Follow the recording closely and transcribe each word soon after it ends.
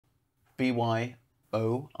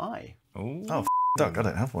B.Y.O.I. Oh, duck, I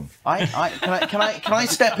don't have one. Can I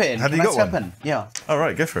step in? Have you got one? Yeah. All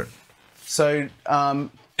right, go for it. So,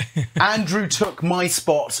 Andrew took my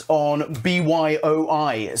spot on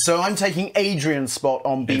B.Y.O.I. So I'm taking Adrian's spot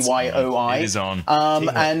on B.Y.O.I. It is on.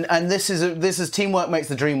 And this is teamwork makes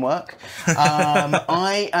the dream work.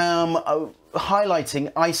 I am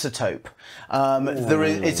highlighting Isotope.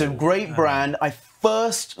 It's a great brand. I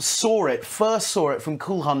first saw it from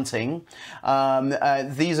Cool Hunting.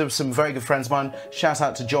 These are some very good friends of mine. Shout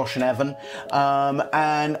out to Josh and Evan.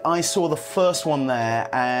 And I saw the first one there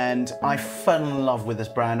and I fell in love with this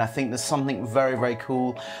brand. I think there's something very, very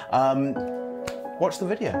cool. Watch the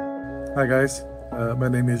video. Hi guys, my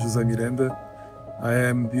name is José Miranda. I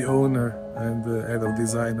am the owner and the head of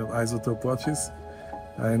design of Isotope Watches.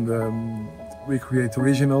 And we create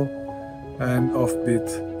original and offbeat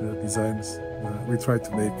designs. We try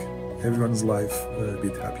to make everyone's life a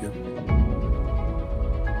bit happier.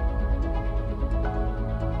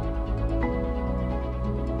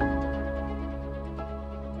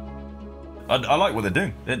 I like what they're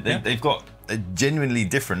doing. They've got a genuinely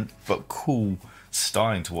different but cool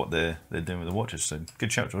styling to what they're doing with the watches. So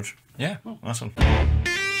good shout, George. Yeah. Nice one.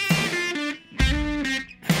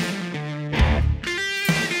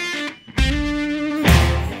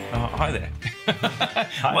 Hi there.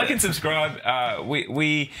 Like and subscribe.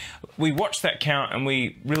 We watch that count and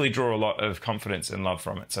we really draw a lot of confidence and love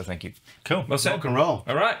from it. So thank you. Cool. Well said. Rock and roll.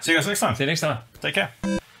 All right. See you guys next time. See you next time. Take care.